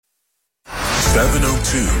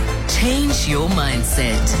702. Change your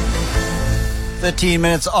mindset. 13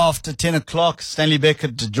 minutes after 10 o'clock, Stanley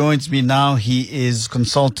Beckett joins me now. He is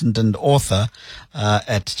consultant and author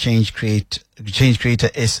at Change Creator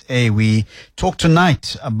SA. We talk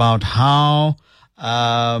tonight about how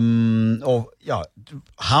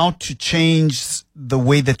to change the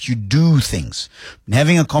way that you do things. We're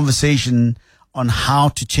having a conversation on how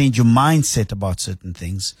to change your mindset about certain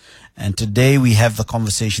things. And today we have the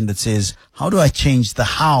conversation that says, how do I change the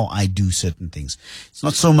how I do certain things? It's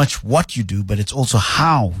not so much what you do, but it's also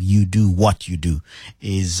how you do what you do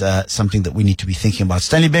is something that we need to be thinking about.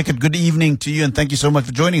 Stanley Beckett, good evening to you, and thank you so much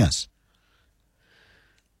for joining us.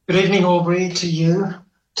 Good evening, Aubrey, to you,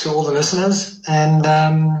 to all the listeners.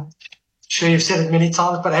 And sure you've said it many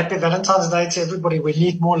times, but happy Valentine's Day to everybody. We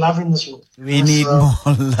need more love in this world. We need more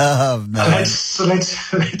love, man. Let's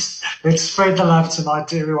spread the love tonight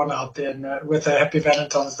to everyone out there, and with a happy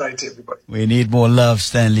Valentine's Day to everybody. We need more love,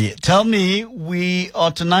 Stanley. Tell me, we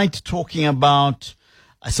are tonight talking about,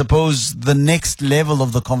 I suppose, the next level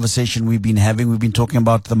of the conversation we've been having. We've been talking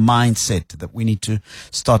about the mindset that we need to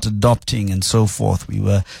start adopting and so forth. We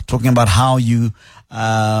were talking about how you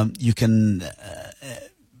can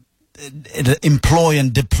employ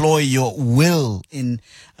and deploy your will in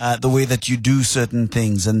the way that you do certain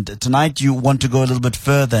things. And tonight you want to go a little bit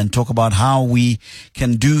further and talk about how we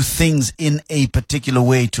can do things in a particular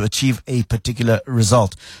way to achieve a particular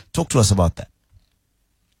result. Talk to us about that.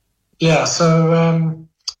 Yeah, so,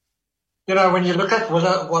 when you look at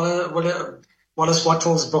Wallace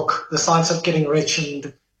Wattles' book, The Science of Getting Rich,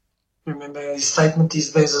 and remember his statement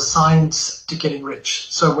is there's a science to getting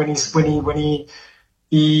rich. So when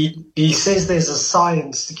he says there's a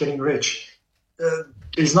science to getting rich,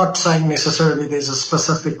 he's not saying necessarily there's a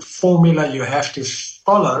specific formula you have to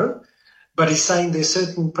follow, but he's saying there's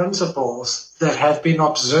certain principles that have been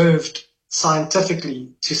observed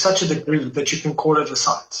scientifically to such a degree that you can call it a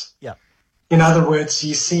science. Yeah. In other words,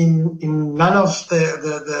 he's seen in none of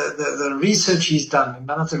the research he's done, in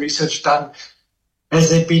none of the research done, has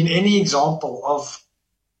there been any example of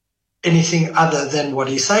anything other than what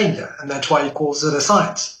he's saying there, and that's why he calls it a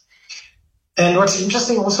science. And what's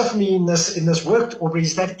interesting also for me in this work, Aubrey,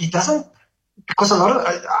 is that he doesn't, because a lot of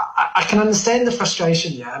I can understand the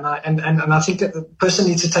frustration here, and I think that the person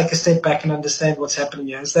needs to take a step back and understand what's happening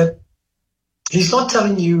here. Is that he's not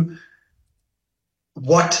telling you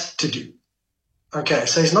what to do. Okay,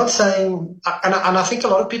 so he's not saying, and I think a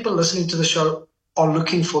lot of people listening to the show are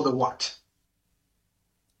looking for the what.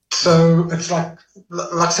 So it's like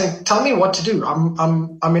saying, tell me what to do.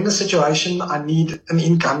 I'm in a situation. I need an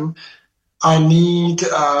income. I need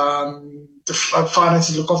the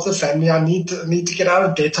finances to look after the family. I need to get out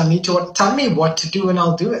of debt. I need to tell me what to do, and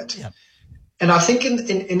I'll do it. Yeah. And I think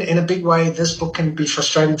in a big way, this book can be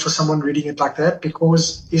frustrating for someone reading it like that,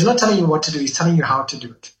 because he's not telling you what to do. He's telling you how to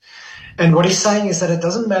do it. And what he's saying is that it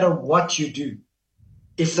doesn't matter what you do.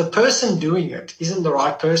 If the person doing it isn't the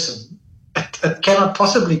right person, it cannot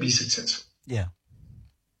possibly be successful. Yeah.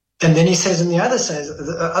 And then he says on the other side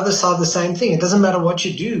the same thing. It doesn't matter what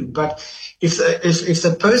you do, but if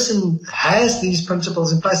the person has these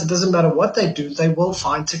principles in place, it doesn't matter what they do, they will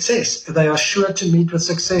find success. They are sure to meet with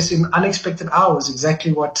success in unexpected hours.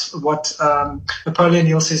 Exactly what Napoleon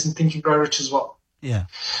Hill says in Think and Grow Rich as well. Yeah.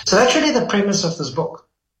 So that's really the premise of this book.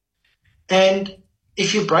 And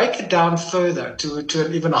if you break it down further to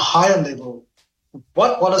an even a higher level,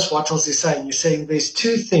 what Wallace Wattles is saying, you're saying there's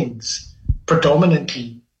two things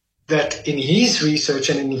predominantly that in his research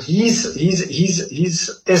and in his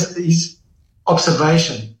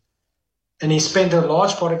observation, and he spent a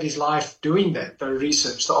large part of his life doing that, the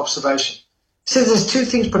research, the observation. He says there's two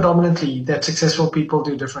things predominantly that successful people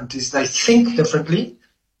do different, is they think differently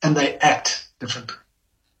and they act differently.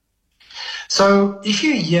 So if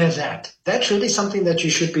you hear that, that's really something that you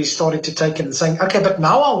should be starting to take in and saying, okay, but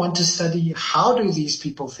now I want to study how do these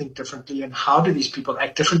people think differently and how do these people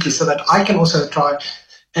act differently, so that I can also try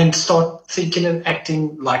and start thinking and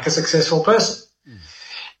acting like a successful person.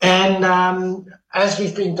 And as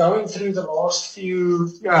we've been going through the last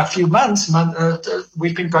few months,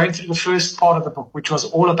 we've been going through the first part of the book, which was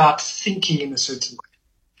all about thinking in a certain way.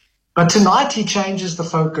 But tonight he changes the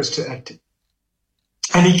focus to acting.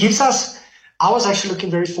 And he gives us, I was actually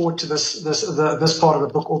looking very forward to this part of the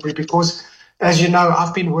book, Aubrey, because, as you know,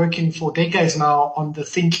 I've been working for decades now on the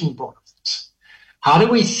thinking part of this. How do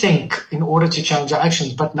we think in order to change our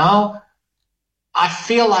actions? But now I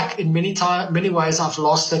feel like in many ways I've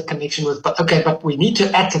lost that connection with, but we need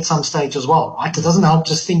to act at some stage as well, right? It doesn't help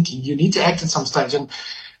just thinking. You need to act at some stage.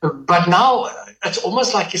 But now it's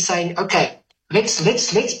almost like you're saying, okay,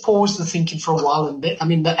 let's pause the thinking for a while, and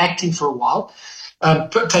the acting for a while,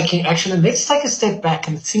 taking action, and let's take a step back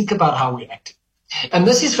and think about how we act. And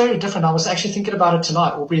this is very different. I was actually thinking about it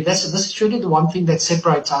tonight, Aubrey. This is really the one thing that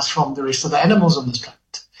separates us from the rest of the animals on this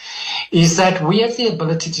planet, is that we have the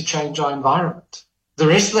ability to change our environment. The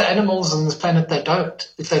rest of the animals on this planet, they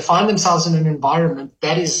don't. If they find themselves in an environment,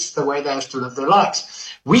 that is the way they have to live their lives.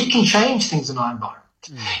 We can change things in our environment.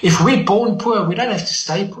 If we're born poor, we don't have to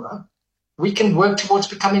stay poor. We can work towards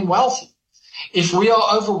becoming wealthy. If we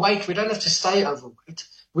are overweight, we don't have to stay overweight.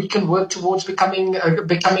 We can work towards becoming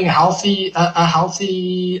a healthy,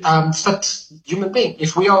 fit human being.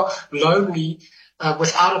 If we are lonely,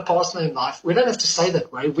 without a partner in life, we don't have to stay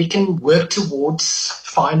that way. We can work towards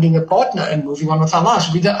finding a partner and moving on with our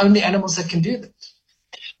lives. We're the only animals that can do that.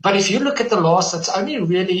 But if you look at that's only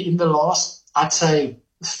really in the last, I'd say,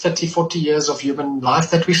 30, 40 years of human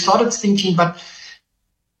life that we started thinking, but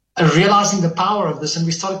realizing the power of this, and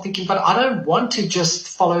we started thinking, but I don't want to just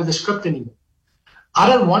follow the script anymore. I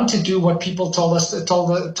don't want to do what people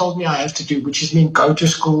told me I have to do, which is mean go to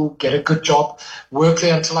school, get a good job, work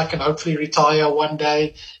there until I can hopefully retire one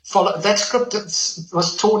day. Follow that script that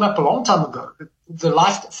was torn up a long time ago. The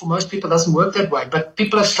life for most people doesn't work that way, but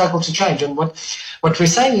people have struggled to change. And what we're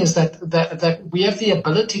saying is that we have the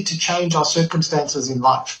ability to change our circumstances in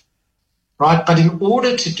life, right? But in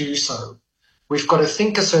order to do so, we've got to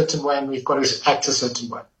think a certain way and we've got to act a certain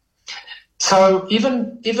way. So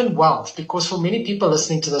even wealth, because for many people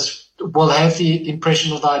listening to this will have the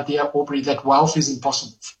impression or the idea, Aubrey, that wealth is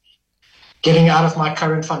impossible for me. Getting out of my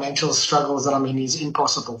current financial struggles that I'm in is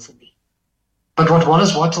impossible for me. But what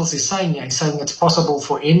Wallace Wattles is saying here, he's saying it's possible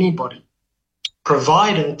for anybody,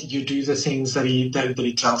 provided you do the things that he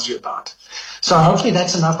tells you about. So hopefully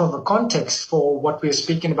that's enough of a context for what we're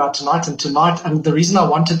speaking about tonight. And the reason I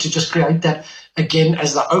wanted to just create that again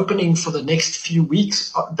as the opening for the next few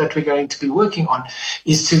weeks that we're going to be working on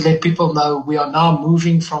is to let people know we are now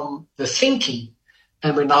moving from the thinking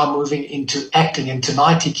and we're now moving into acting. And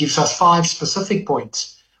tonight he gives us 5 specific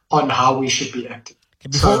points on how we should be acting.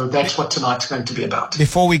 So that's what tonight's going to be about.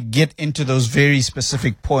 Before we get into those very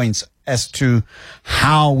specific points as to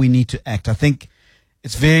how we need to act, I think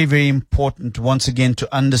it's very, very important once again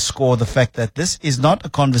to underscore the fact that this is not a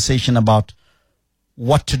conversation about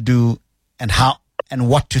what to do and how and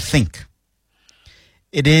what to think.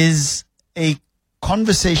 It is a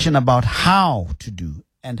conversation about how to do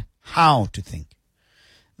and how to think.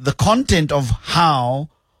 The content of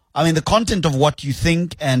the content of what you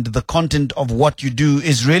think and the content of what you do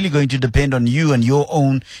is really going to depend on you and your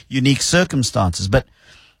own unique circumstances. But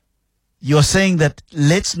you're saying that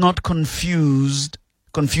let's not confuse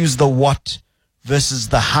the what versus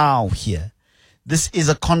the how here. This is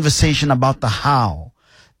a conversation about the how,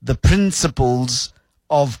 the principles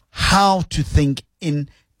of how to think in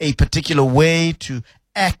a particular way, to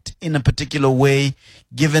act in a particular way,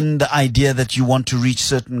 given the idea that you want to reach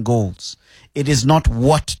certain goals. It is not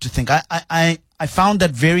what to think. I found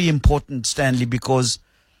that very important, Stanley, because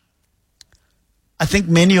I think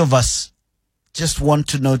many of us just want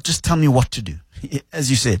to know, just tell me what to do. As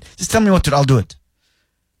you said, just tell me what to do, I'll do it.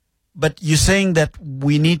 But you're saying that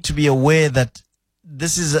we need to be aware that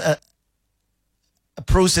this is a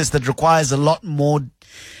process that requires a lot more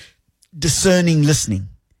discerning listening.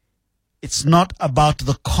 It's not about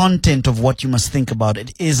the content of what you must think about.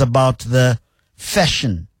 It is about the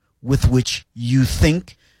fashion with which you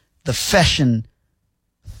think, the fashion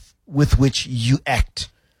with which you act.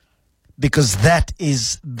 Because that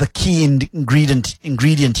is the key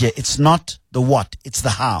ingredient here. It's not the what, it's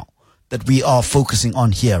the how that we are focusing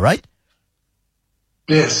on here, right?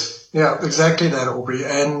 Yes, yeah, exactly that, Aubrey.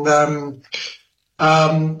 And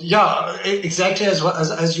exactly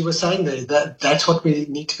as you were saying there, that's what we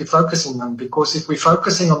need to be focusing on, because if we're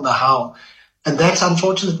focusing on the how, and that's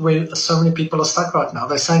unfortunate where so many people are stuck right now.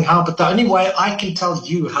 They're saying how, but the only way I can tell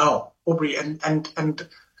you how, Aubrey, and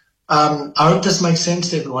I hope this makes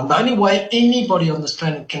sense to everyone. The only way anybody on this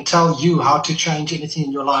planet can tell you how to change anything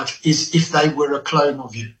in your life is if they were a clone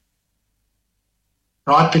of you.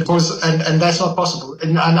 Right? Because, and that's not possible.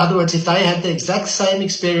 In other words, if they had the exact same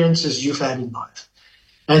experiences you've had in life,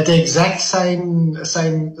 had the exact same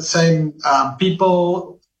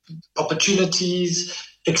people, opportunities,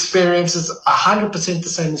 experiences, 100% the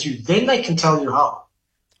same as you, then they can tell you how.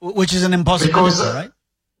 Which is an impossibility, right?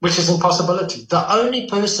 Which is impossibility. The only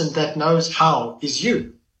person that knows how is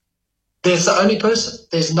you. There's the only person.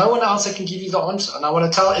 There's no one else that can give you the answer. And I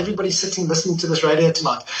want to tell everybody listening to this radio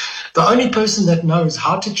tonight, the only person that knows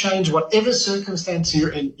how to change whatever circumstance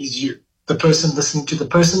you're in is you. The person listening to, the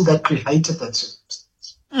person that created that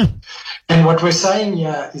circumstance. And what we're saying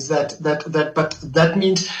here is but that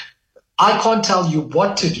means I can't tell you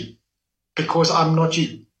what to do because I'm not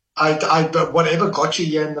you. But whatever got you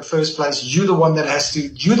here in the first place, you're the one that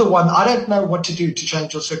I don't know what to do to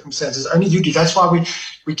change your circumstances. Only you do. That's why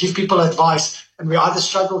we give people advice, and we either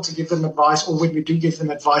struggle to give them advice, or when we do give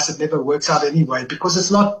them advice, it never works out anyway because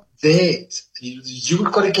it's not theirs.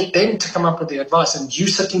 You've got to get them to come up with the advice, and you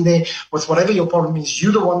sitting there with whatever your problem is,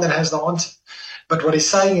 you're the one that has the answer. But what he's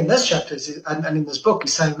saying in this chapter and in this book,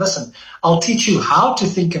 he's saying, listen, I'll teach you how to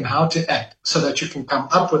think and how to act so that you can come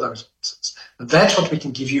up with those answers. That's what we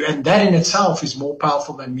can give you. And that in itself is more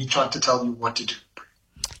powerful than me trying to tell you what to do.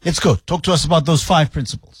 Let's go. Talk to us about those 5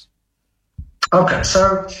 principles. Okay,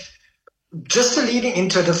 so just to leading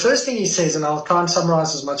into it, the first thing he says, and I'll try and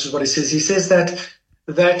summarize as much as what he says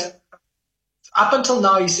that up until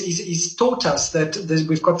now he's taught us that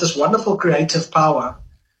we've got this wonderful creative power.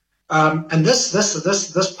 And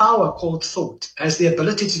this power called thought has the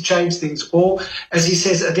ability to change things, or as he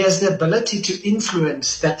says, it has the ability to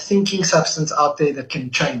influence that thinking substance out there that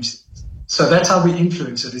can change things. So that's how we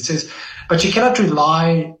influence it. It says, but you cannot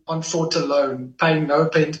rely on thought alone, paying no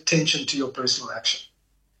attention to your personal action.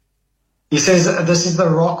 He says, this is the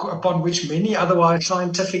rock upon which many otherwise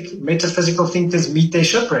scientific, metaphysical thinkers meet their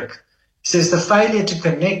shipwreck. He says, the failure to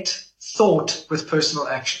connect thought with personal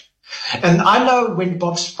action. And I know when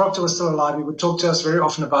Bob Proctor was still alive, he would talk to us very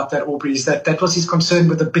often about that, Aubrey, is that was his concern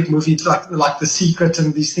with the big movies like The Secret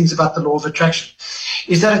and these things about the law of attraction,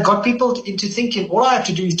 is that it got people into thinking, all I have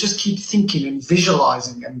to do is just keep thinking and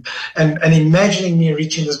visualizing and imagining me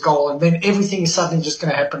reaching this goal, and then everything is suddenly just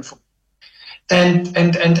going to happen for me.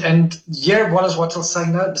 And here what is Wattel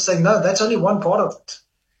saying? No, that's only one part of it.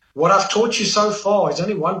 What I've taught you so far is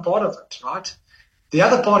only one part of it, right? The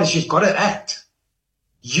other part is you've got to act.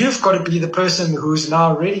 You've got to be the person who's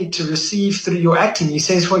now ready to receive through your acting. He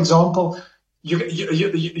says, for example, you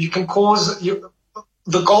can cause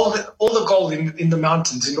the gold in the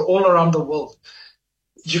mountains and all around the world.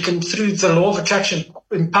 You can, through the law of attraction,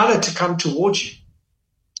 impel it to come towards you.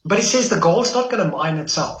 But he says the gold's not going to mine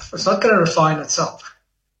itself. It's not going to refine itself.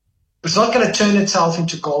 It's not going to turn itself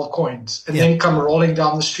into gold coins and then come rolling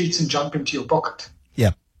down the streets and jump into your pocket.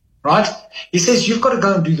 Yeah. Right? He says you've got to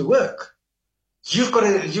go and do the work. You've got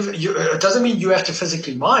to, it doesn't mean you have to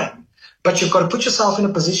physically mine, but you've got to put yourself in a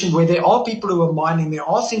position where there are people who are mining, there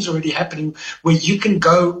are things already happening where you can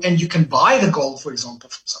go and you can buy the gold, for example,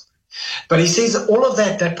 from somebody. But he says all of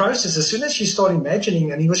that process, as soon as you start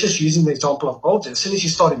imagining, and he was just using the example of gold, as soon as you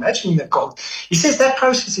start imagining that gold, he says that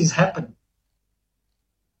process is happening.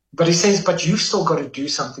 But he says, but you've still got to do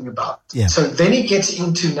something about it. Yeah. So then he gets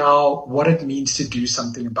into now what it means to do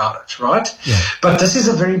something about it, right? Yeah. But this is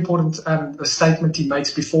a very important statement he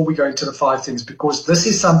makes before we go into the 5 things, because this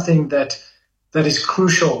is something that is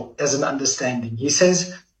crucial as an understanding. He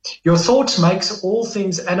says, your thoughts makes all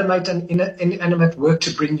things animate and inanimate work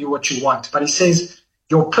to bring you what you want. But he says,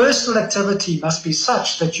 your personal activity must be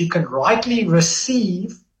such that you can rightly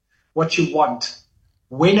receive what you want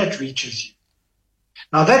when it reaches you.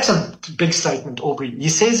 Now, that's a big statement, Aubrey. He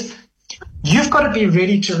says, you've got to be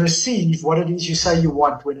ready to receive what it is you say you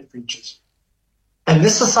want when it reaches. And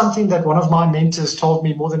this is something that one of my mentors told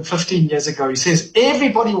me more than 15 years ago. He says,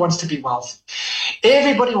 everybody wants to be wealthy.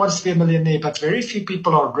 Everybody wants to be a millionaire, but very few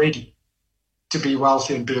people are ready to be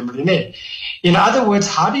wealthy and be a millionaire. In other words,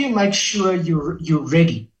 how do you make sure you're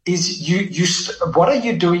ready? What are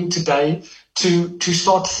you doing today to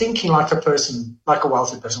start thinking like a person, like a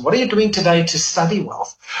wealthy person? What are you doing today to study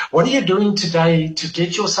wealth? What are you doing today to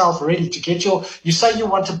get yourself ready, you say you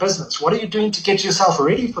want a business. What are you doing to get yourself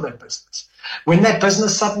ready for that business? When that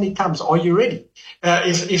business suddenly comes, are you ready?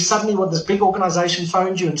 If suddenly this big organization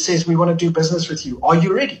phones you and says, we want to do business with you, are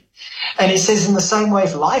you ready? And he says in the same way,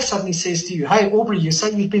 if life suddenly says to you, hey, Aubrey, you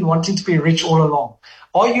say you've been wanting to be rich all along.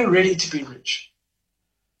 Are you ready to be rich?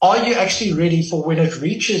 Are you actually ready for when it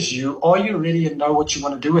reaches you? Are you ready and know what you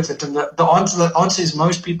want to do with it? And the answer is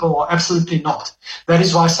most people are absolutely not. That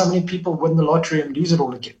is why so many people win the lottery and lose it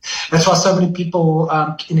all again. That's why so many people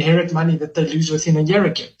inherit money that they lose within a year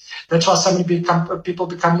again. That's why so many people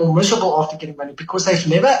become more miserable after getting money, because they've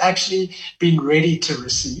never actually been ready to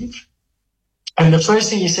receive. And the first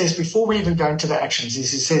thing he says before we even go into the actions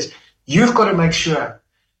is he says, you've got to make sure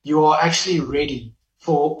you are actually ready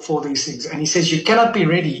for these things. And he says you cannot be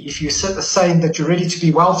ready if you sit saying that you're ready to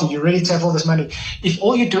be wealthy, you're ready to have all this money. If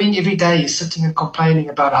all you're doing every day is sitting and complaining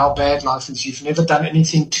about how bad life is, you've never done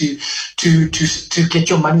anything to get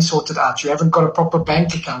your money sorted out, you haven't got a proper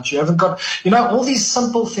bank account, you haven't got, all these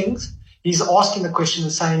simple things. He's asking the question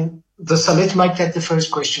and saying, so let's make that the first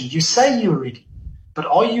question. You say you're ready, but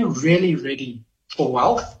are you really ready for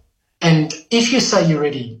wealth? And if you say you're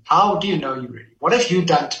ready, how do you know you're ready? What have you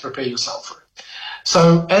done to prepare yourself for it?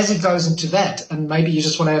 So as it goes into that, and maybe you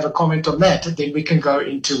just want to have a comment on that, then we can go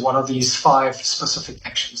into one of these 5 specific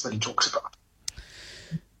actions that he talks about.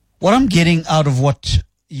 What I'm getting out of what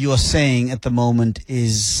you're saying at the moment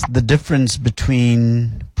is the difference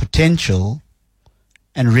between potential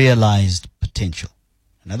and realized potential.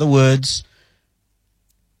 In other words,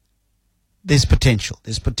 there's potential.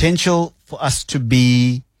 There's potential for us to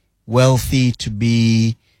be wealthy, to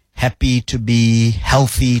be happy, to be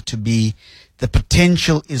healthy, the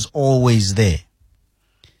potential is always there.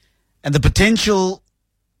 And the potential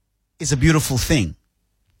is a beautiful thing.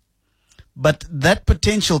 But that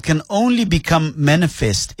potential can only become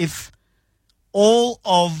manifest if all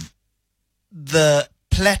of the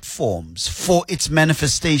platforms for its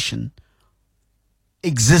manifestation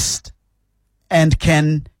exist and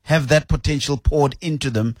can have that potential poured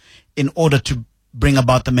into them in order to bring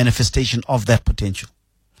about the manifestation of that potential.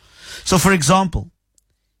 So, for example,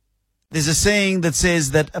 there's a saying that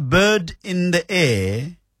says that a bird in the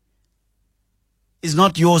air is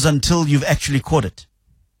not yours until you've actually caught it,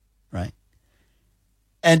 right?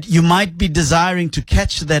 And you might be desiring to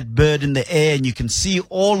catch that bird in the air, and you can see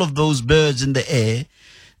all of those birds in the air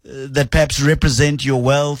that perhaps represent your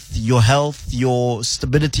wealth, your health, your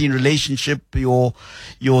stability in relationship, your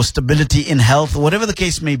stability in health, whatever the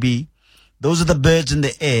case may be. Those are the birds in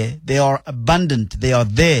the air. They are abundant. They are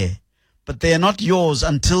there. But they are not yours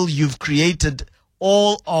until you've created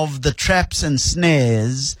all of the traps and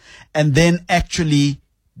snares and then actually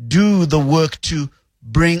do the work to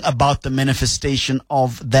bring about the manifestation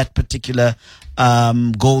of that particular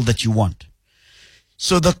goal that you want.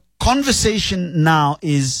 So the conversation now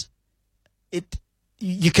is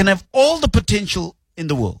you can have all the potential in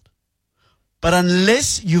the world, but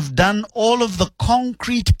unless you've done all of the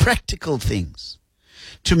concrete practical things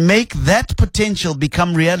to make that potential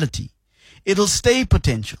become reality, it'll stay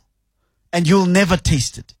potential and you'll never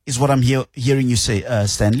taste it, is what I'm hearing you say,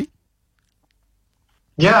 Stanley.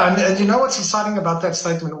 Yeah, and you know what's exciting about that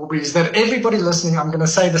statement, Aubrey, is that everybody listening, I'm going to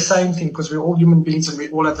say the same thing because we're all human beings and we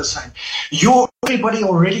all are the same. Everybody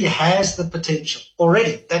already has the potential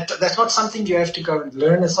already. That's not something you have to go and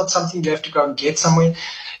learn. It's not something you have to go and get somewhere.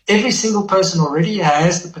 Every single person already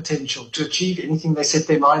has the potential to achieve anything they set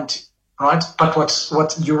their mind to, right?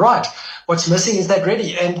 But you're right. What's missing is that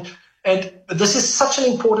ready. And this is such an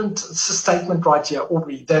important statement right here,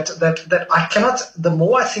 Aubrey, that I cannot, the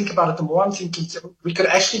more I think about it, the more I'm thinking we could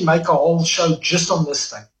actually make a whole show just on this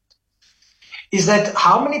thing. Is that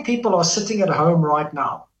how many people are sitting at home right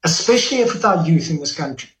now, especially with our youth in this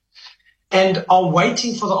country, and are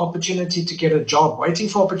waiting for the opportunity to get a job, waiting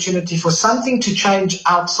for opportunity for something to change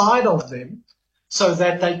outside of them so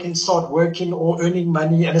that they can start working or earning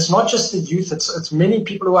money. And it's not just the youth, it's many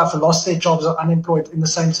people who have lost their jobs or unemployed in the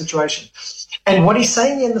same situation. And what he's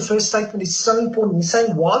saying in the first statement is so important. He's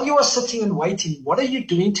saying, while you are sitting and waiting, what are you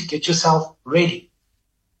doing to get yourself ready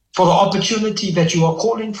for the opportunity that you are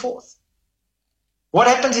calling forth? What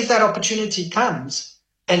happens if that opportunity comes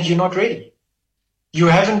and you're not ready? You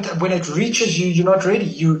haven't, when it reaches you, you're not ready.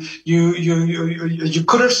 You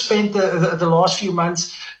could have spent the last few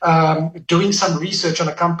months doing some research on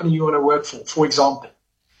a company you want to work for example.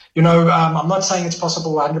 You know, I'm not saying it's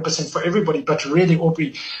possible 100% for everybody, but really,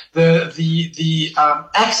 Aubrey, the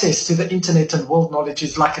access to the internet and world knowledge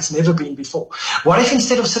is like it's never been before. What if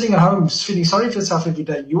instead of sitting at home feeling sorry for yourself every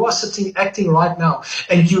day, you are acting right now,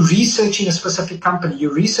 and you're researching a specific company,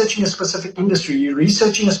 you're researching a specific industry, you're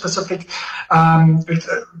researching a specific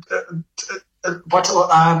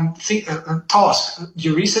task.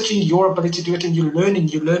 You're researching your ability to do it, and you're learning.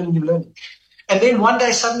 And then one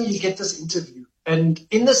day suddenly you get this interview. And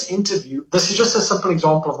in this interview, this is just a simple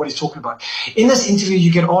example of what he's talking about. In this interview,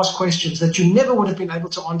 you get asked questions that you never would have been able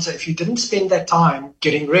to answer if you didn't spend that time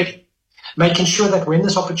getting ready, making sure that when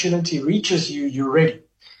this opportunity reaches you, you're ready.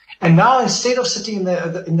 And now, instead of sitting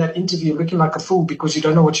in that interview looking like a fool because you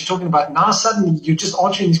don't know what you're talking about, now suddenly you're just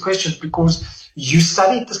answering these questions because you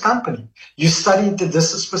studied this company. You studied this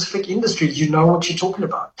specific industry. You know what you're talking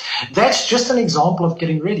about. That's just an example of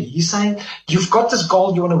getting ready. He's saying you've got this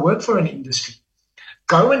goal, you want to work for an industry.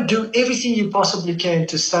 Go and do everything you possibly can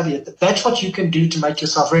to study it. That's what you can do to make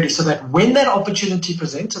yourself ready so that when that opportunity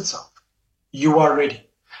presents itself, you are ready.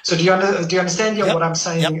 So do you understand what I'm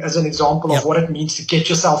saying as an example of what it means to get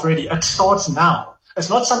yourself ready? It starts now. It's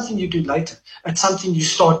not something you do later. It's something you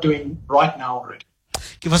start doing right now already.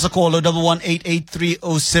 Give us a call,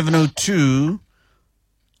 011-883-0702.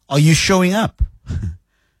 Are you showing up?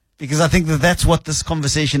 Because I think that's what this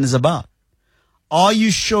conversation is about. Are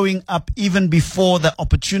you showing up even before the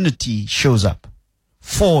opportunity shows up?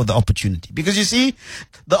 for the opportunity. Because you see,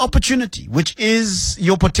 the opportunity, which is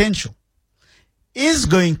your potential, is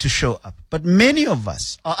going to show up. But many of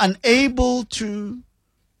us are unable to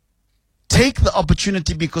take the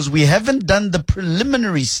opportunity because we haven't done the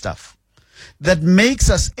preliminary stuff that makes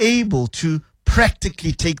us able to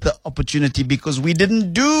practically take the opportunity, because we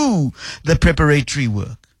didn't do the preparatory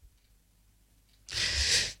work.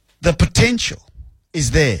 The potential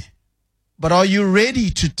is there, but are you ready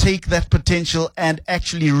to take that potential and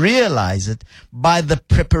actually realize it by the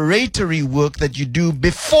preparatory work that you do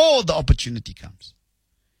before the opportunity comes?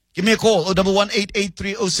 Give me a call,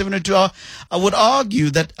 011-883-0702. I would argue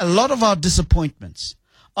that a lot of our disappointments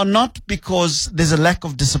are not because there's a lack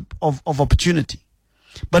of opportunity,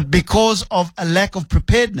 but because of a lack of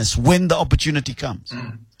preparedness when the opportunity comes.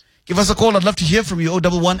 Give us a call. I'd love to hear from you.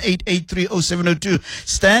 011-883-0702.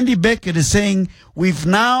 Stanley Beckett is saying we've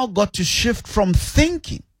now got to shift from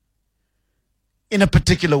thinking in a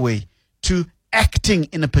particular way to acting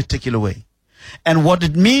in a particular way. And what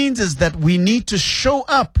it means is that we need to show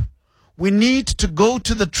up. We need to go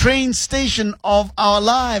to the train station of our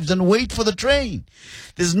lives and wait for the train.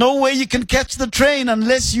 There's no way you can catch the train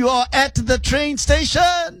unless you are at the train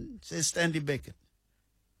station, says Stanley Beckett.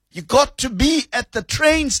 You got to be at the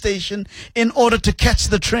train station in order to catch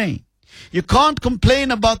the train. You can't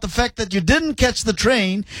complain about the fact that you didn't catch the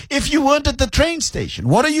train if you weren't at the train station.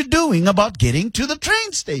 What are you doing about getting to the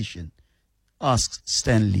train station? Asks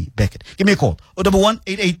Stanley Beckett. Give me a call.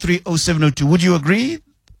 011-883-0702. Would you agree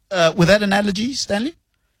with that analogy, Stanley?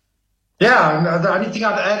 Yeah, and the only thing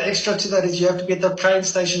I'd add extra to that is you have to be at the train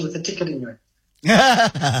station with the ticket in your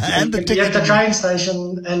And you can be at the train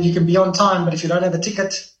station and you can be on time, but if you don't have the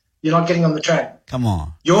ticket, you're not getting on the train. Come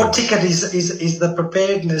on. Your ticket is the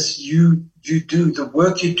preparedness you do, the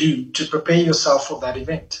work you do to prepare yourself for that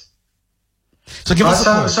event. So give us a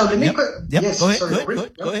call. So let me yes, go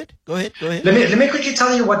ahead. Let me quickly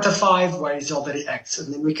tell you what the 5 ways are that he acts,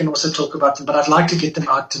 and then we can also talk about them. But I'd like to get them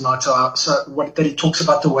out tonight. So that he talks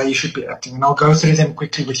about the way you should be acting, and I'll go through them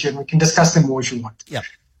quickly with you, and we can discuss them more if you want. Yeah.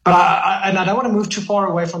 But I don't want to move too far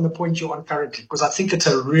away from the point you're on currently, because I think it's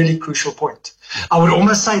a really crucial point. I would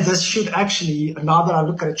almost say this should actually, now that I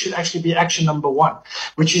look at it, should actually be action number 1,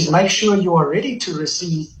 which is make sure you are ready to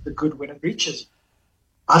receive the good when it reaches you.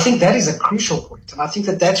 I think that is a crucial point, and I think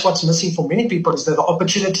that that's what's missing for many people, is that the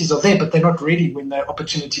opportunities are there, but they're not ready when the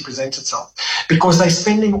opportunity presents itself, because they're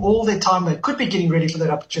spending all their time they could be getting ready for that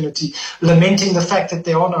opportunity, lamenting the fact that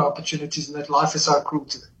there are no opportunities and that life is so cruel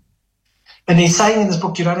to them. And he's saying in this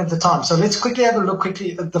book, you don't have the time. So let's quickly have a look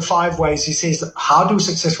at the 5 ways. He says, how do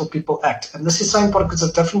successful people act? And this is so important because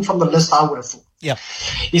it's different from the list I would have thought. Yeah.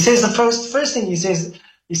 He says the first thing he says,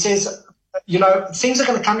 you know, things are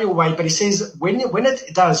going to come your way, but he says when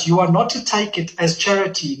it does, you are not to take it as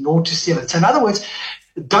charity nor to steal it. So in other words,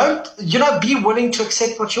 be willing to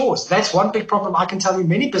accept what's yours. That's one big problem I can tell you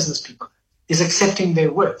many business people is accepting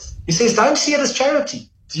their worth. He says, don't see it as charity.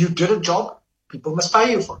 If you did a job, people must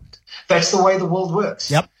pay you for it. That's the way the world works.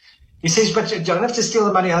 Yep. He says, but you don't have to steal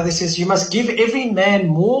the money. He says, you must give every man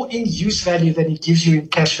more in use value than he gives you in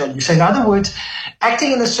cash value. So in other words,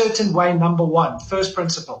 acting in a certain way, number 1, first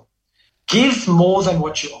principle, give more than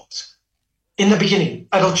what you ask. In the beginning,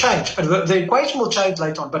 it'll change. The equation will change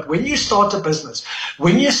later on. But when you start a business,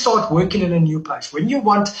 when you start working in a new place, when you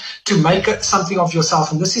want to make something of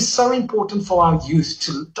yourself, and this is so important for our youth,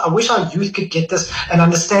 I wish our youth could get this and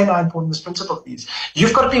understand how important this principle is.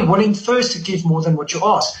 You've got to be willing first to give more than what you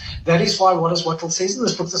ask. That is why Wallace Wattle says in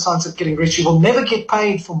this book, The Science of Getting Rich, you will never get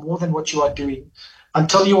paid for more than what you are doing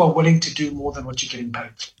until you are willing to do more than what you're getting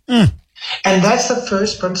paid for. And that's the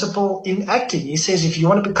first principle in acting. He says, if you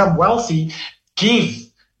want to become wealthy,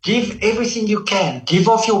 give everything you can. Give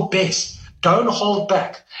off your best. Don't hold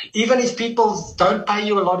back. Even if people don't pay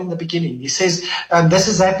you a lot in the beginning. He says, this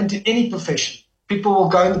has happened to any profession. People will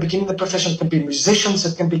go in the beginning of the profession. It can be musicians.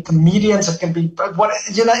 It can be comedians. It can be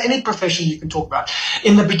any profession you can talk about.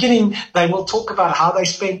 In the beginning, they will talk about how they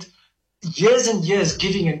spent years and years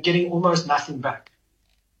giving and getting almost nothing back.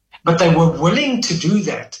 But they were willing to do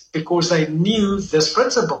that because they knew this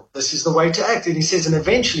principle. This is the way to act. And he says, and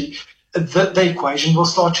eventually the equation will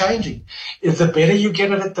start changing. If the better you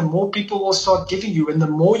get at it, the more people will start giving you, and the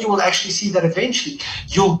more you will actually see that eventually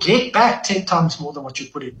you'll get back 10 times more than what you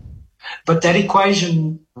put in. But that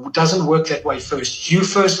equation doesn't work that way first. You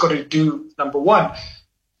first got to do, number 1,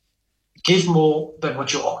 give more than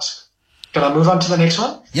what you ask. Can I move on to the next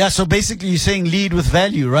one? Yeah, so basically you're saying lead with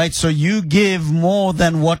value, right? So you give more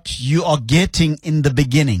than what you are getting in the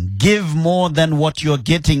beginning. Give more than what you're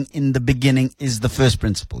getting in the beginning is the first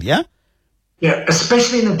principle, yeah? Yeah,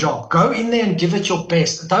 especially in a job. Go in there and give it your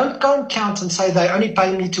best. Don't go and count and say they only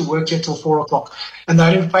pay me to work here till 4 o'clock and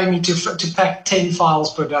they only pay me to pack 10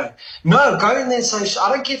 files per day. No, go in there and say, I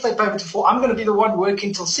don't care if they pay me to 4. I'm going to be the one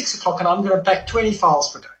working till 6 o'clock and I'm going to pack 20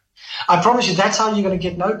 files per day. I promise you, that's how you're going to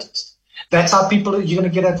get noticed. That's how you're going to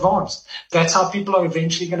get advanced. That's how people are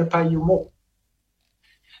eventually going to pay you more.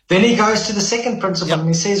 Then he goes to the second principle and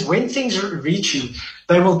he says, when things reach you,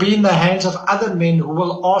 they will be in the hands of other men who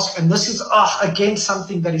will ask. And this is, again,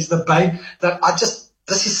 something that is the bane that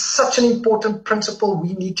this is such an important principle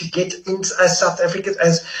we need to get in as South Africans,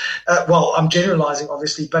 I'm generalizing,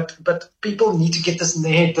 obviously, but people need to get this in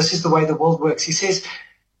their head. This is the way the world works. He says,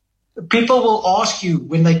 people will ask you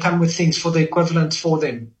when they come with things for the equivalent for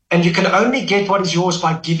them. And you can only get what is yours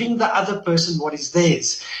by giving the other person what is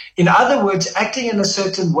theirs. In other words, acting in a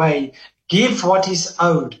certain way, give what is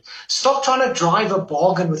owed. Stop trying to drive a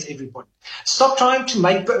bargain with everybody. Stop trying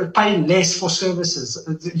to pay less for services.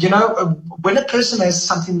 When a person has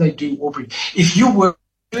something they do, Aubrey, if you work,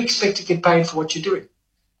 you expect to get paid for what you're doing.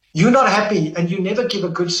 You're not happy and you never give a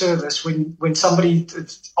good service when somebody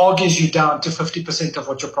argues you down to 50% of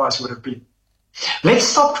what your price would have been. Let's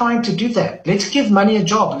stop trying to do that. Let's give money a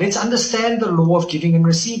job. Let's understand the law of giving and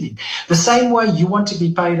receiving. The same way you want to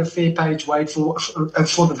be paid a fair wage for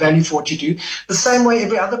the value for what you do, the same way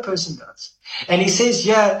every other person does. And he says,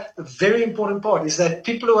 the very important part is that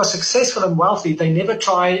people who are successful and wealthy, they never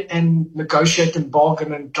try and negotiate and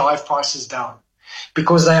bargain and drive prices down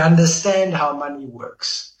because they understand how money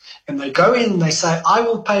works. And they go in and they say, I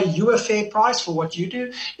will pay you a fair price for what you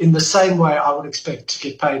do in the same way I would expect to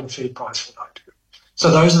get paid a fair price for what I do. So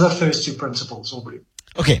those are the first two principles, Aubrey.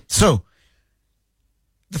 Okay, so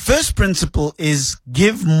the first principle is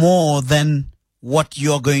give more than what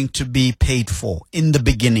you're going to be paid for in the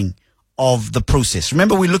beginning of the process.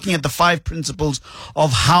 Remember, we're looking at the 5 principles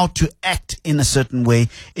of how to act in a certain way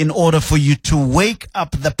in order for you to wake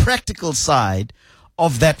up the practical side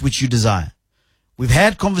of that which you desire. We've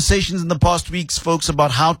had conversations in the past weeks, folks,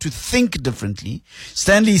 about how to think differently.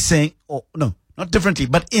 Stanley is saying, not differently,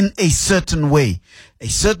 but in a certain way. A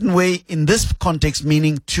certain way in this context,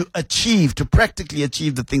 meaning to practically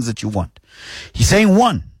achieve the things that you want. He's saying,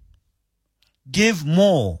 1, give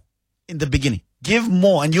more in the beginning. Give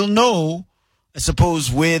more, and you'll know, I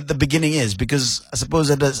suppose, where the beginning is, because I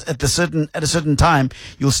suppose at a certain time,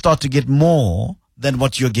 you'll start to get more than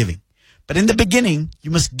what you're giving. But in the beginning, you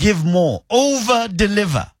must give more.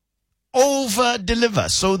 Over-deliver,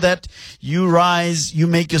 so that you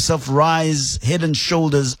make yourself rise head and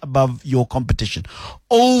shoulders above your competition.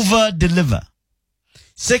 Over-deliver.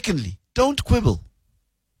 Secondly, don't quibble.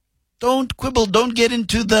 Don't quibble. Don't get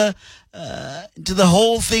into the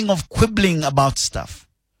whole thing of quibbling about stuff.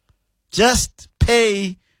 Just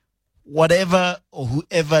pay whatever or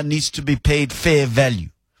whoever needs to be paid fair value.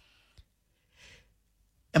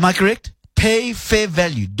 Am I correct? Pay fair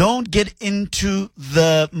value. Don't get into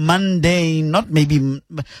the mundane, not maybe,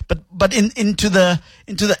 but into the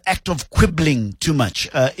act of quibbling too much,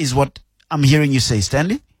 is what I'm hearing you say,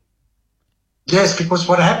 Stanley? Yes, because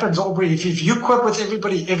what happens, Aubrey, if you quib with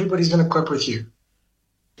everybody, everybody's going to quib with you.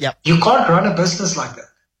 Yeah. You can't run a business like that.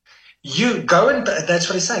 You go and, that's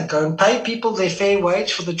what he's saying, go and pay people their fair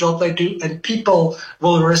wage for the job they do, and people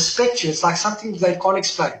will respect you. It's like something they can't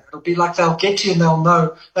explain. It'll be like they'll get you and they'll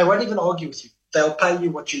know. They won't even argue with you. They'll pay you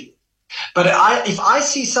what you do. But if I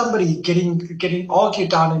see somebody getting argued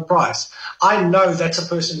down in price, I know that's a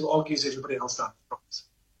person who argues everybody else down in price.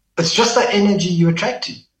 It's just the energy you attract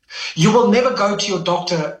to. You will never go to your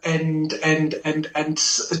doctor and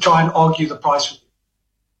try and argue the price with you.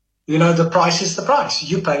 You know, the price is the price.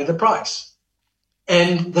 You pay the price.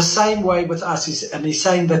 And the same way with us and he's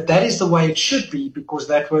saying that is the way it should be, because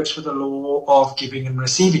that works with the law of giving and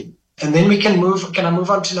receiving. And then we can move. Can I move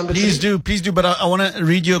on to number 2? Please do. But I want to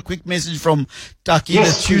read you a quick message from Taki,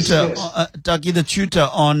 the tutor. Taki, the tutor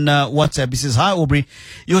on WhatsApp. He says, "Hi, Aubrey.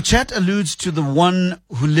 Your chat alludes to the one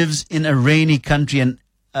who lives in a rainy country and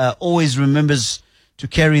always remembers to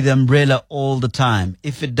carry the umbrella all the time.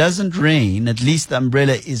 If it doesn't rain, at least the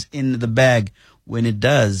umbrella is in the bag when it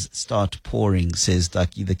does start pouring," says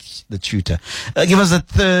Taki, the tutor. Give us a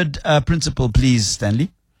third principle, please, Stanley.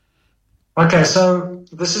 Okay, so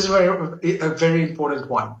this is a very important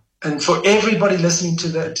one, and for everybody listening to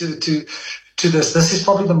this is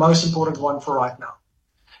probably the most important one for right now.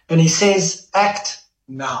 And he says, act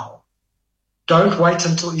now. Don't wait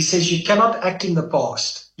until, he says, you cannot act in the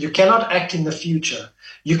past. You cannot act in the future.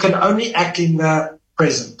 You can only act in the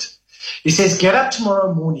present. He says, get up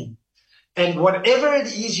tomorrow morning, and whatever it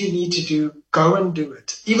is you need to do, go and do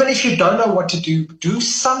it. Even if you don't know what to do, do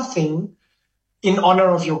something in honor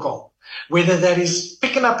of your goal. whether that is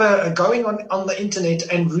picking up going on the internet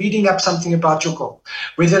and reading up something about your goal,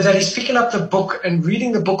 whether that is picking up the book and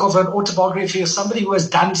reading the book of an autobiography of somebody who has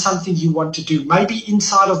done something you want to do. Maybe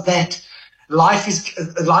inside of that, life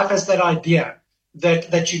has that idea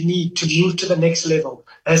that you need to move to the next level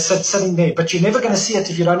as sitting there, but you're never going to see it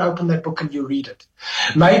if you don't open that book and you read it.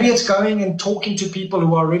 Maybe it's going and talking to people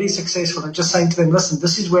who are already successful and just saying to them, listen,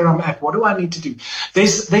 this is where I'm at. What do I need to do?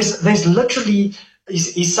 There's literally,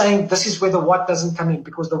 he's saying this is where the what doesn't come in,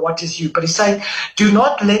 because the what is you. But he's saying, do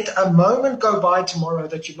not let a moment go by tomorrow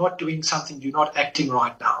that you're not doing something, you're not acting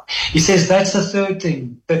right now. He says that's the third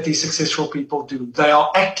thing that these successful people do. They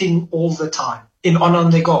are acting all the time on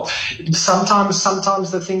their goal. Sometimes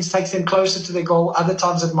the things take them closer to their goal. Other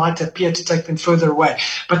times it might appear to take them further away.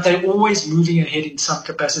 But they're always moving ahead in some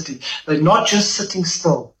capacity. They're not just sitting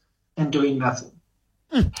still and doing nothing.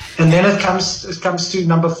 And then it comes to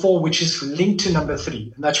number 4, which is linked to number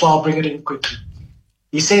 3. And that's why I'll bring it in quickly.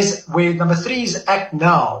 He says where number 3 is act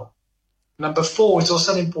now, number 4 is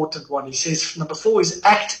also an important one. He says number 4 is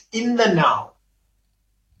act in the now.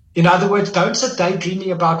 In other words, don't sit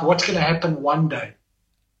daydreaming about what's going to happen one day.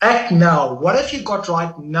 Act now. What have you got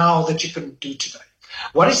right now that you can do today?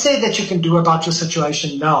 What is there that you can do about your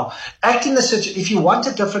situation now? Act in the situation. If you want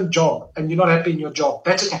a different job and you're not happy in your job,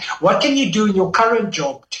 that's okay. What can you do in your current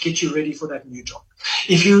job to get you ready for that new job?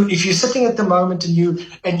 If you're sitting at the moment and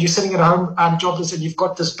you're sitting at home jobless and you've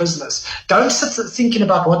got this business, don't sit thinking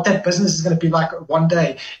about what that business is going to be like one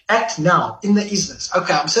day. Act now in the isness.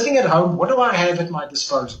 Okay, I'm sitting at home. What do I have at my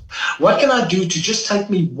disposal? What can I do to just take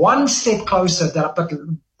me one step closer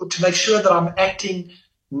to make sure that I'm acting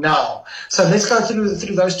now? So let's go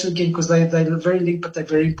through those two again, because they're very linked, but they're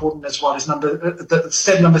very important as well.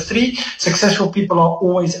 Step number 3, successful people are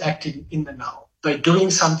always acting in the now. They're doing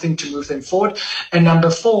something to move them forward. And number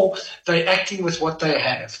 4, they're acting with what they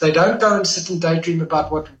have. They don't go and sit and daydream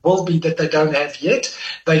about what will be that they don't have yet.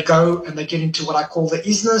 They go and they get into what I call the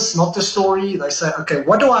isness, not the story. They say, okay,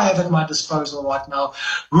 what do I have at my disposal right now?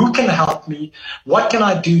 Who can help me? What can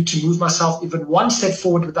I do to move myself even one step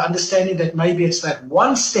forward, with the understanding that maybe it's that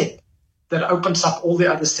one step that opens up all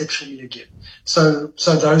the other steps for me again. So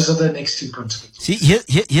those are the next 2 principles. See,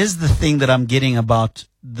 here's the thing that I'm getting about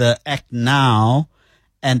the act now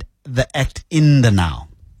and the act in the now.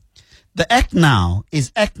 The act now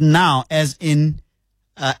is act now as in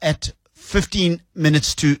at 15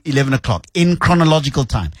 minutes to 11 o'clock in chronological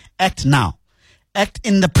time. Act now. Act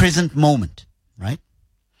in the present moment, right?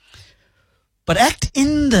 But act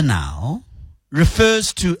in the now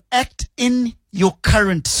refers to act in your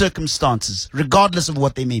current circumstances, regardless of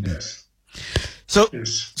what they may be. Yes. So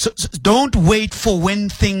don't wait for when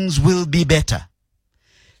things will be better.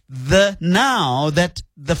 The now that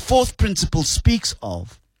the 4th principle speaks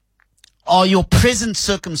of are your present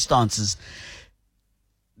circumstances.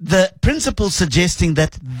 The principle suggesting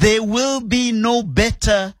that there will be no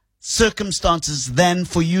better circumstances than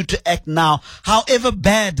for you to act now, however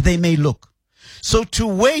bad they may look. So to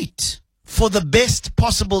wait for the best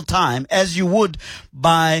possible time, as you would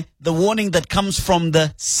by the warning that comes from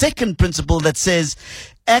the 2nd principle that says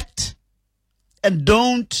act and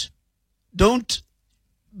don't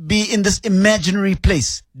be in this imaginary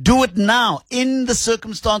place. Do it now in the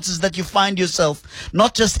circumstances that you find yourself,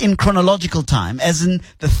 not just in chronological time, as in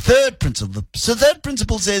the 3rd principle. So the 3rd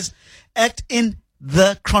principle says act in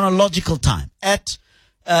the chronological time.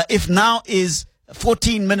 If now is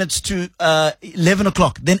 14 minutes to 11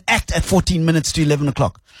 o'clock, then act at 14 minutes to 11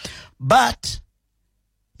 o'clock. But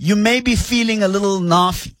you may be feeling a little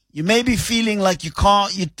naffy. You may be feeling like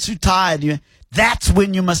you're too tired. That's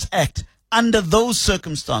when you must act. Under those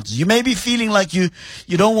circumstances, you may be feeling like you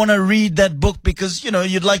don't want to read that book because,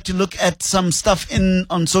 you'd like to look at some stuff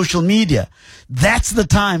on social media. That's the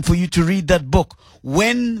time for you to read that book.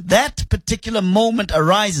 When that particular moment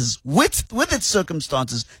arises with its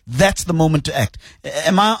circumstances, that's the moment to act.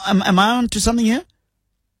 Am I onto something here?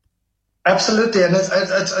 Absolutely, and it's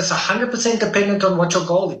 100% dependent on what your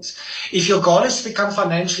goal is. If your goal is to become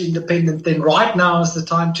financially independent, then right now is the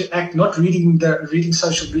time to act, not reading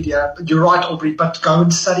social media. You're right, Aubrey, but go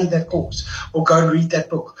and study that course or go and read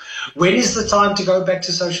that book. When is the time to go back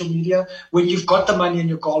to social media? When you've got the money and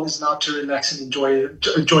your goal is now to relax and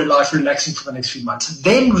enjoy life, relaxing for the next few months.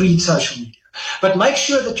 Then read social media. But make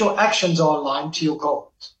sure that your actions are aligned to your goals.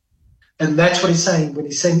 And that's what he's saying. When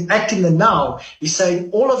he's saying act in the now, he's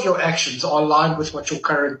saying all of your actions are aligned with what your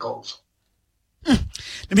current goals are.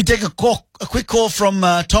 Let me take a quick call from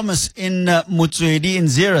Thomas in Mutsuedi in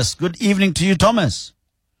Zeerust. Good evening to you, Thomas.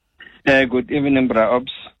 Good evening, Bra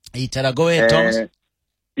Ops. Go ahead, Thomas.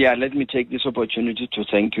 Let me take this opportunity to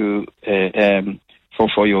thank you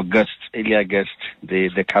for your guests, earlier guests,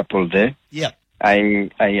 the couple there. Yeah. I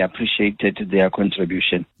appreciated their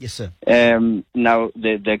contribution. Yes, sir. Now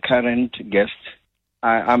the current guest,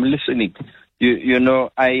 I'm listening. You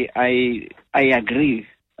know, I agree.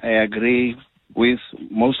 I agree with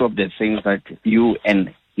most of the things that you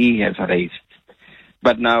and he has raised.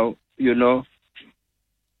 But now, you know,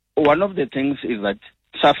 one of the things is that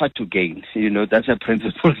suffer to gain. You know, that's a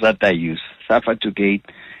principle that I use. Suffer to gain.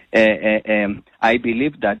 I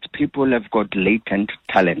believe that people have got latent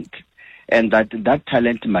talent, and that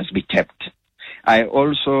talent must be tapped. I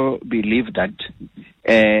also believe that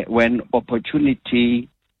when opportunity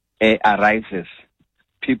arises,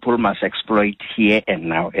 people must exploit here and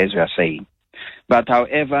now, as you are saying. But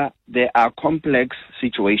however, there are complex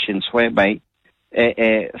situations whereby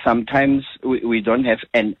sometimes we don't have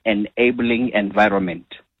an enabling environment.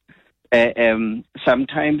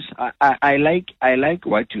 Sometimes I like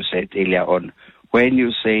what you said earlier on when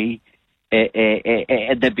you say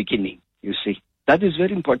at the beginning. You see, that is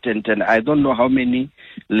very important, and I don't know how many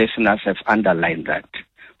listeners have underlined that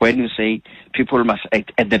when you say people must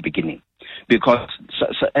act at the beginning, because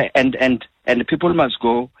and people must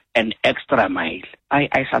go an extra mile.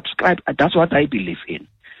 I subscribe. That's what I believe in,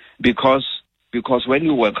 because when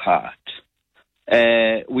you work hard,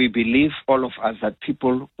 we believe, all of us, that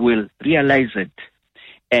people will realize it,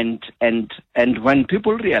 and when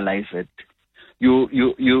people realize it, you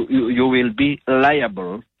will be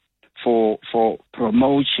liable for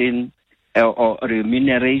promotion or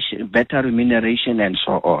remuneration, better remuneration, and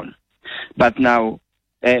so on. But now,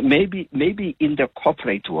 maybe in the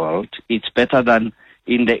corporate world, it's better than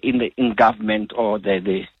in government, or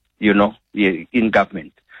in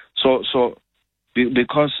government. So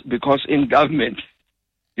because in government,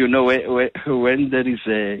 you know, when there is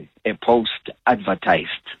a post advertised,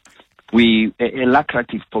 a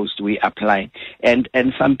lucrative post, we apply, and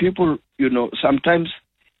some people, you know, sometimes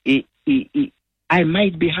I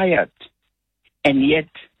might be hired, and yet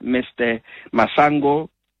Mr. Masango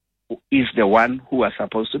is the one who was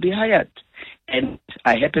supposed to be hired. And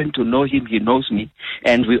I happen to know him, he knows me,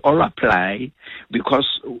 and we all apply because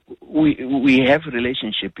we have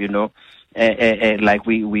relationship, you know, like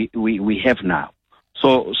we have now.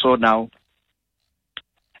 So now,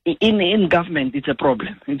 in government, it's a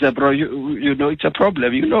problem. It's you know, it's a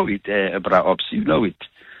problem. You know it, Bra Ops, you know it.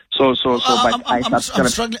 So, but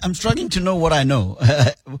I'm struggling to know what I know.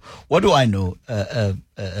 What do I know,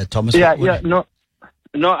 Thomas?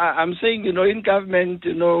 No, I'm saying, you know, in government,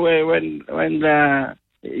 you know, when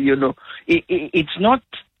you know, it's not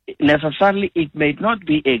necessarily, it may not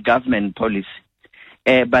be a government policy,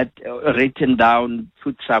 but written down,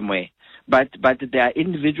 put somewhere. But there are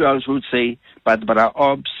individuals who say, but Bra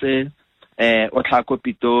Ops, Otlako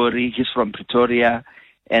Pitori, he's from Pretoria,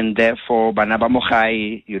 and therefore, Banaba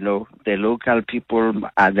Mohai, you know, the local people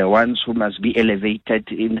are the ones who must be elevated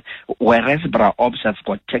in, whereas Bra Ops has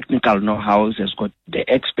got technical know-how, has got the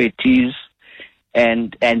expertise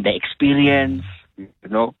and the experience,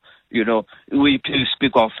 you know, we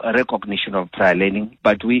speak of recognition of prior learning,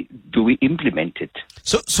 but do we implement it?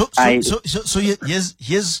 So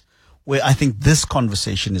here's where I think this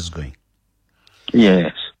conversation is going.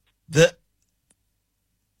 Yes.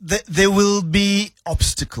 There will be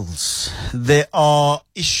obstacles. There are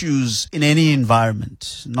issues in any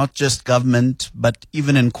environment, not just government, but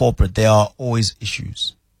even in corporate. There are always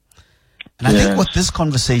issues. And I think what this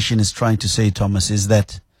conversation is trying to say, Thomas, is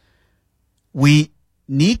that we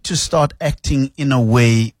need to start acting in a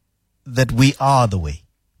way that we are the way.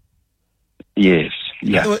 Yes.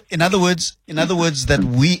 Yeah. In other words, that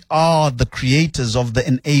we are the creators of the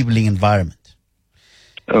enabling environment.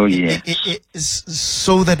 Oh, yes.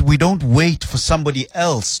 So that we don't wait for somebody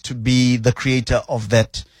else to be the creator of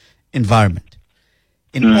that environment.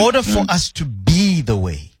 In order for us to be the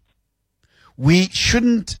way, we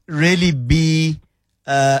shouldn't really be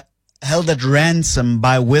held at ransom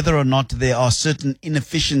by whether or not there are certain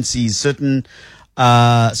inefficiencies, certain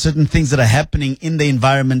things that are happening in the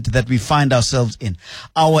environment that we find ourselves in.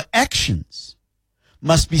 Our actions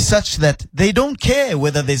must be such that they don't care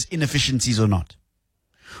whether there's inefficiencies or not.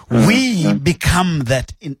 We become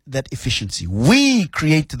that efficiency. We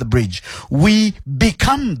create the bridge. We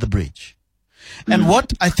become the bridge. And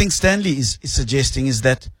what I think Stanley is suggesting is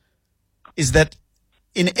that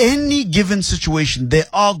in any given situation, there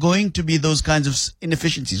are going to be those kinds of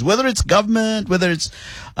inefficiencies, whether it's government, whether it's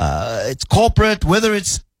corporate, whether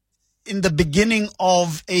it's in the beginning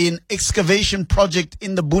of an excavation project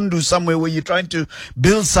in the Bundu somewhere where you're trying to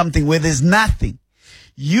build something where there's nothing.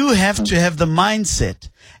 You have to have the mindset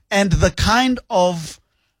and the kind of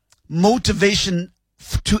motivation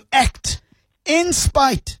to act in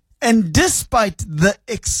spite and despite the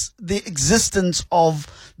existence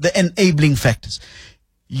of the enabling factors.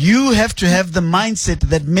 You have to have the mindset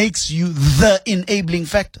that makes you the enabling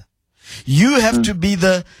factor. You have to be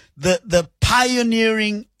the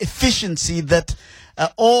pioneering efficiency that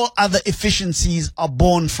all other efficiencies are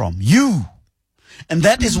born from. You. And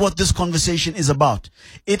that is what this conversation is about.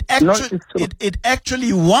 It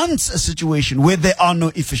actually wants a situation where there are no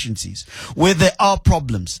efficiencies, where there are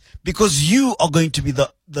problems, because you are going to be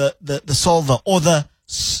the solver or the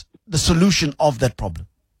solution of that problem.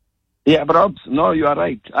 Yeah, Rob, no, you are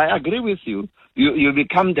right. I agree with you. You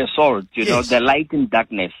become the salt, Yes. the light in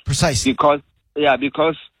darkness. Precisely. Because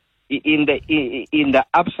in the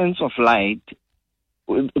absence of light,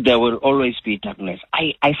 there will always be darkness.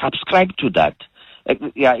 I subscribe to that.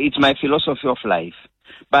 It's my philosophy of life.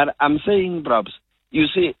 But I'm saying, Rob, you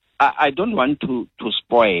see, I don't want to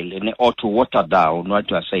spoil or to water down what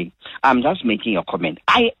you are saying. I'm just making a comment.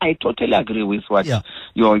 I totally agree with what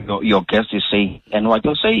your guest is saying and what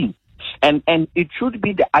you're saying. And it should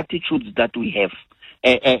be the attitudes that we have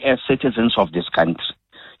as citizens of this country,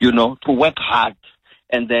 to work hard,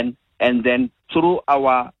 and then through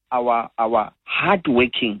our hard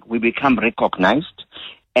working, we become recognized,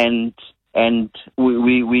 and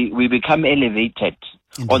we become elevated.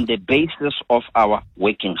 Indeed. On the basis of our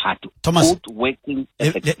working hard. Thomas, let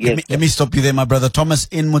me stop you there, my brother. Thomas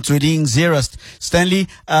in Motsweding, Zerast. Stanley,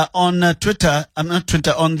 on Twitter, on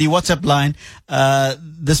the WhatsApp line,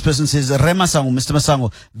 this person says, Remasango, Mr.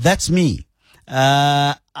 Masango, that's me.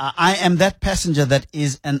 I am that passenger that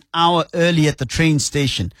is an hour early at the train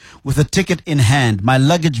station with a ticket in hand, my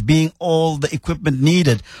luggage being all the equipment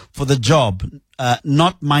needed for the job,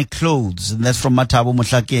 not my clothes. And that's from Matabo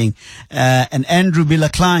Mutlakeng. And Andrew Billa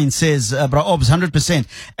Klein says, Bra Obs, 100%.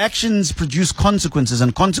 Actions produce consequences,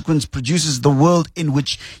 and consequence produces the world in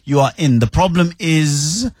which you are in. The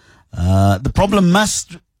problem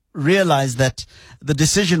must realize that the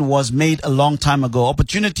decision was made a long time ago.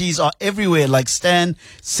 Opportunities are everywhere, like Stan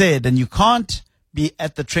said, and you can't be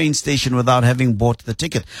at the train station without having bought the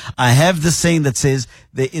ticket. I have this saying that says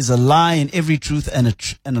there is a lie in every truth and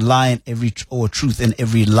a lie in every or truth in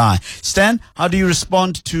every lie. Stan, how do you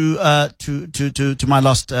respond to my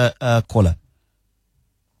last caller?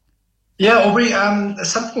 Yeah, Aubrey,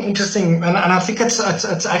 something interesting, and I think it's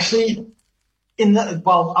actually I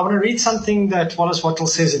want to read something that Wallace Wattle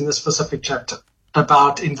says in this specific chapter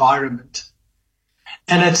about environment.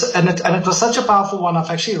 And it was such a powerful one, I've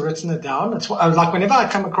actually written it down. It's like whenever I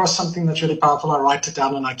come across something that's really powerful, I write it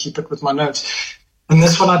down and I keep it with my notes. And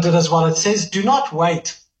this one I did as well. It says, do not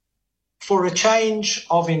wait for a change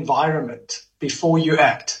of environment before you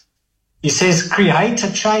act. He says, create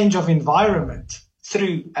a change of environment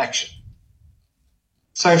through action.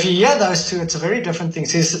 So if you hear those two, it's a very different thing.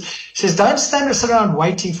 He says, don't stand around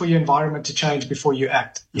waiting for your environment to change before you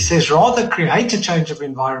act. He says, rather create a change of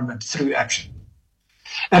environment through action.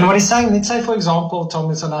 And what he's saying, let's say, for example,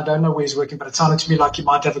 Thomas, and I don't know where he's working, but it sounded to me like he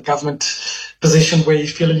might have a government position where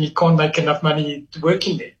he's feeling he can't make enough money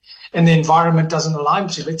working there, and the environment doesn't align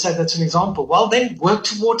to. Let's say that's an example. Well, then work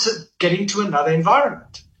towards getting to another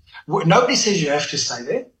environment. Nobody says you have to stay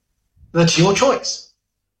there. That's your choice.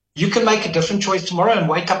 You can make a different choice tomorrow and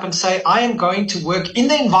wake up and say, I am going to work in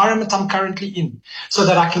the environment I'm currently in so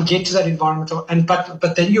that I can get to that environment.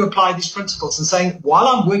 But then you apply these principles and saying, while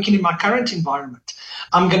I'm working in my current environment,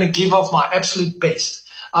 I'm going to give off my absolute best.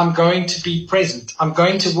 I'm going to be present. I'm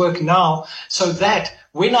going to work now so that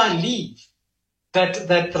when I leave,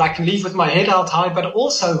 that I can leave with my head held high, but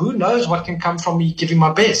also who knows what can come from me giving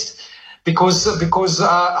my best. Because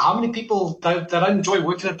how many people they don't enjoy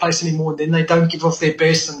working at a place anymore, and then they don't give off their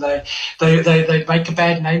best, and they make a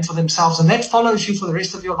bad name for themselves, and that follows you for the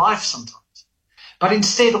rest of your life sometimes. But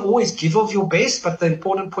instead, always give off your best. But the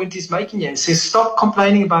important point he's making here, he says, stop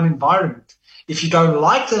complaining about environment. If you don't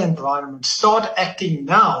like the environment, start acting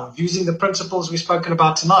now using the principles we've spoken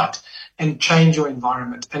about tonight, and change your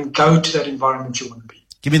environment and go to that environment you want to be.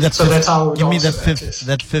 Give me that. So that's how. Give me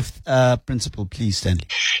that fifth principle, please, Stanley.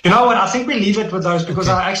 You know what? I think we leave it with those because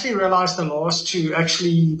I actually realized the last two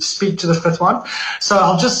actually speak to the fifth one. So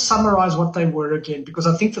I'll just summarize what they were again, because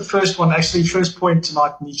I think the first point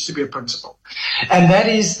tonight needs to be a principle. And that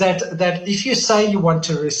is that if you say you want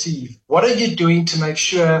to receive, what are you doing to make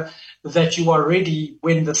sure that you are ready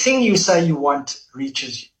when the thing you say you want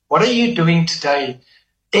reaches you? What are you doing today,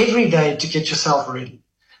 every day, to get yourself ready?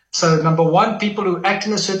 So number one, people who act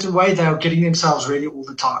in a certain way, they are getting themselves ready all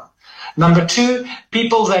the time. Number two,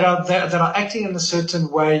 people that are acting in a certain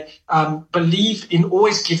way believe in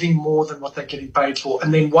always giving more than what they're getting paid for.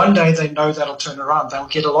 And then one day they know that'll turn around. They'll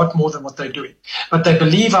get a lot more than what they're doing. But they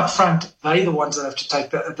believe up front they're the ones that have to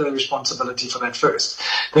take the responsibility for that first.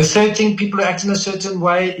 The third thing, people who act in a certain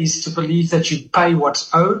way is to believe that you pay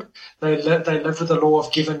what's owed. They live with the law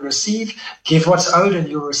of give and receive. Give what's owed and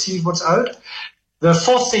you'll receive what's owed. The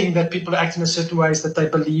fourth thing that people act in a certain way is that they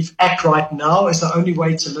believe act right now is the only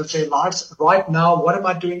way to live their lives. Right now, what am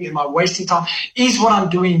I doing? Am I wasting time? Is what I'm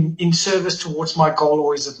doing in service towards my goal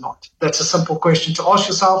or is it not? That's a simple question to ask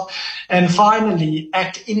yourself. And finally,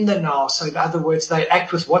 act in the now. So in other words, they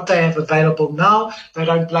act with what they have available now. They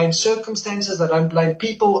don't blame circumstances. They don't blame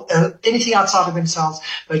people, anything outside of themselves.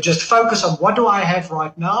 They just focus on what do I have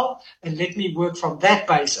right now and let me work from that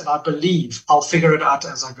base. And I believe I'll figure it out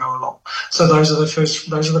as I go along. So those are the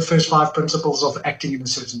first 5 principles of acting in a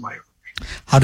certain way. How